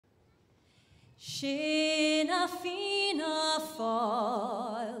Sheena fina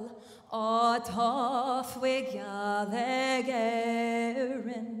fall, o toff we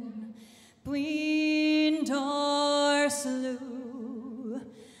gathegerin, buin dor slew,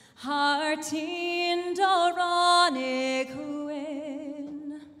 hartin doranig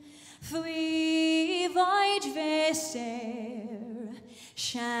win, fwy vaid vester,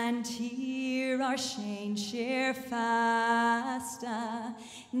 shantir ar shein sheer fasta,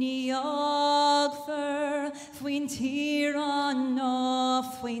 Niogfer, fwyn tir on no,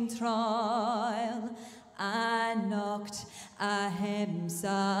 fwyn troel, a nocht a hems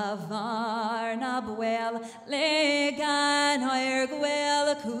a varna bwel, legan o'r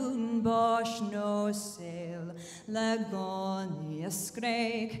gwel cwn bosh no sail, lagoni a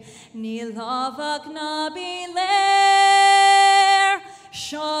sgreg, ni lovag na biler,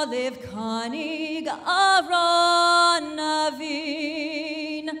 Sholiv conig a ron a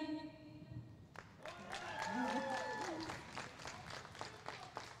veen.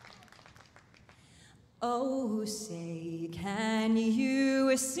 Oh, say, can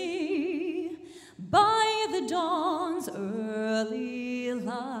you see by the dawn's early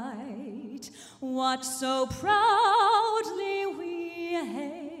light what so proudly we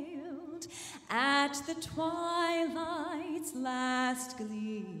hailed at the twilight's last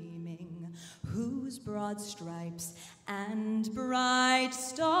gleaming, whose broad stripes and bright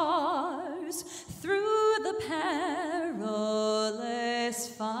stars through the perilous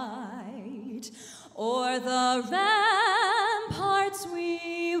fight o'er the ramparts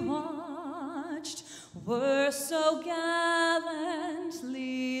we watched were so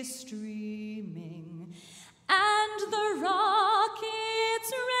gallantly streaming, and the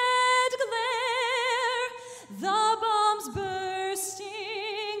rockets' red glare, the bombs bursting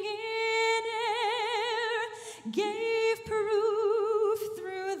in air, gave proof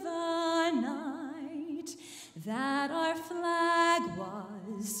through the night that our flag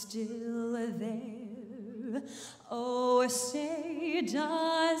was still there. Oh, say,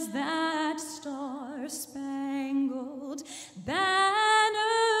 does that star-spangled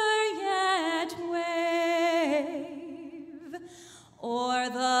banner yet wave o'er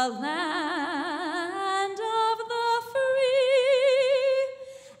the land of the free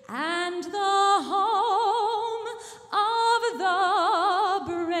and the home of the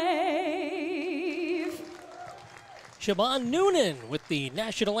brave? Siobhan Noonan with the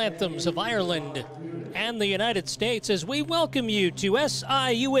national anthems of Ireland and the United States as we welcome you to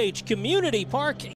SIUH Community Park